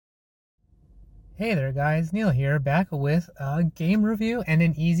Hey there guys, Neil here, back with a game review and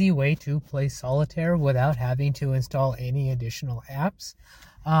an easy way to play Solitaire without having to install any additional apps.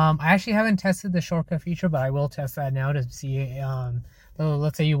 I actually haven't tested the shortcut feature, but I will test that now to see,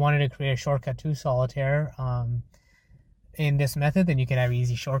 let's say you wanted to create a shortcut to Solitaire in this method, then you can have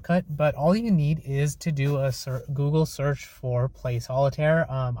easy shortcut, but all you need is to do a Google search for Play Solitaire.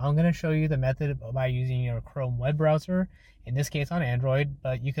 I'm going to show you the method by using your Chrome web browser, in this case on Android,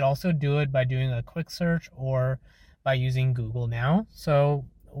 but you could also do it by doing a quick search or by using Google Now. So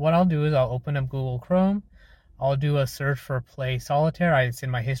what I'll do is I'll open up Google Chrome, I'll do a search for Play Solitaire. It's in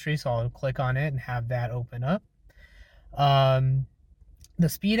my history, so I'll click on it and have that open up. The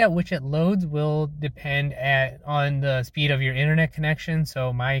speed at which it loads will depend on the speed of your internet connection.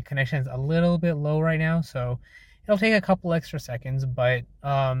 So my connection is a little bit low right now, so it'll take a couple extra seconds, but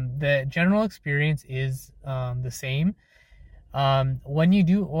the general experience is the same.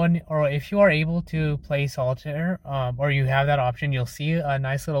 If you are able to play Solitaire, or you have that option, you'll see a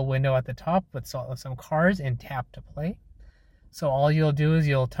nice little window at the top with some cards and tap to play. So all you'll do is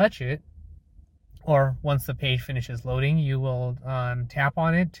you'll touch it, or once the page finishes loading, you will tap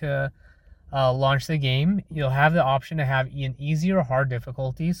on it to launch the game. You'll have the option to have an easy or hard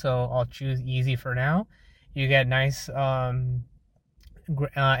difficulty, so I'll choose easy for now. You get nice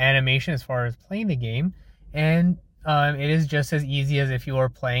animation as far as playing the game, and it is just as easy as if you were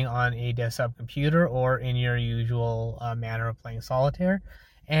playing on a desktop computer or in your usual manner of playing Solitaire,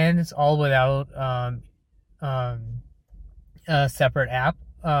 and it's all without a separate app.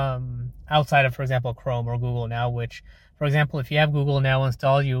 Outside of, for example, Chrome or Google Now, which, for example, if you have Google Now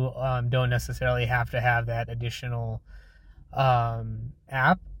installed, you don't necessarily have to have that additional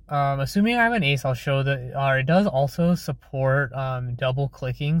app. Assuming I have an Ace, I'll show that it does also support double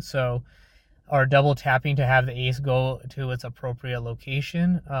clicking, or double tapping to have the Ace go to its appropriate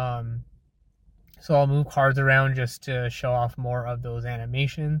location. So I'll move cards around just to show off more of those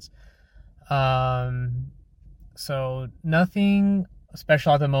animations. So nothing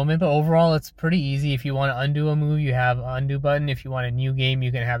special at the moment, but overall it's pretty easy. If you want to undo a move, you have an undo button. If you want a new game,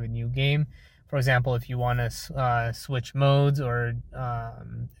 you can have a new game. For example, if you want to switch modes or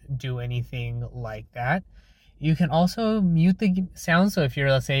do anything like that. You can also mute the sound, so if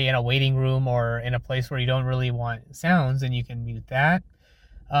you're, let's say, in a waiting room or in a place where you don't really want sounds, then you can mute that.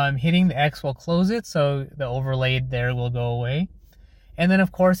 Hitting the X will close it, so the overlay there will go away. And then,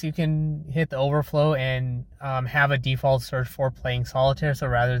 of course, you can hit the overflow and have a default search for playing Solitaire, so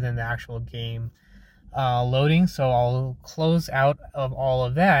rather than the actual game loading. So I'll close out of all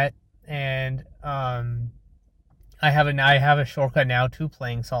of that, and I have a shortcut now to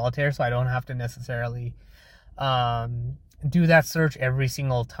playing Solitaire, so I don't have to necessarily do that search every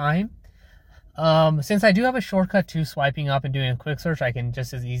single time. Since I do have a shortcut to swiping up and doing a quick search, I can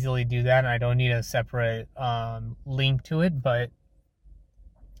just as easily do that, and I don't need a separate link to it. But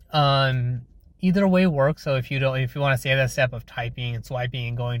either way works. So if you want to save that step of typing and swiping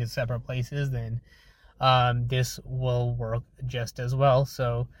and going to separate places, then this will work just as well.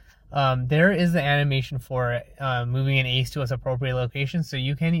 So there is the animation for moving an Ace to its appropriate location, so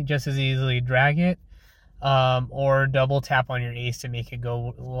you can just as easily drag it or double tap on your Ace to make it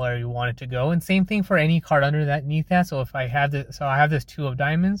go where you want it to go. And same thing for any card underneath that. So if I have this 2 of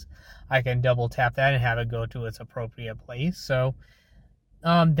diamonds, I can double tap that and have it go to its appropriate place. So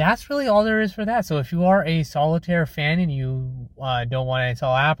that's really all there is for that. So if you are a Solitaire fan and you don't want to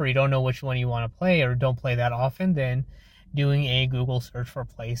install an app, or you don't know which one you want to play or don't play that often, then doing a Google search for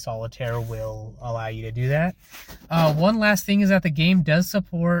Play Solitaire will allow you to do that. One last thing is that the game does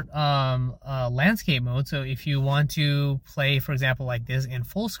support landscape mode. So if you want to play, for example, like this in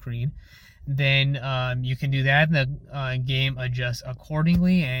full screen, then you can do that, and the game adjusts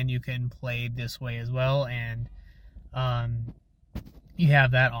accordingly, and you can play this way as well, and you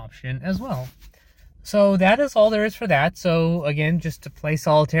have that option as well. So that is all there is for that. So again, just to play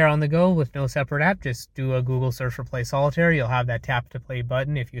Solitaire on the go with no separate app, just do a Google search for Play Solitaire. You'll have that tap to play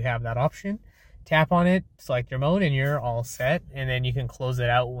button if you have that option. Tap on it, select your mode, and you're all set. And then you can close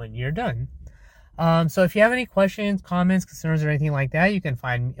it out when you're done. So if you have any questions, comments, concerns, or anything like that, you can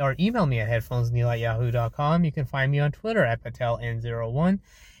find or email me at headphonesneil@yahoo.com. You can find me on Twitter at PatelN01.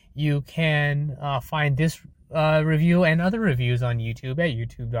 You can find this review and other reviews on YouTube at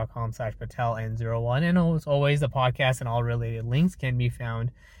youtube.com/PatelN01. And as always, the podcast and all related links can be found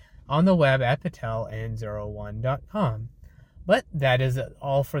on the web at PatelN01.com. But that is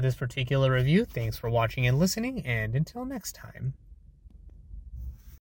all for this particular review. Thanks for watching and listening, and until next time.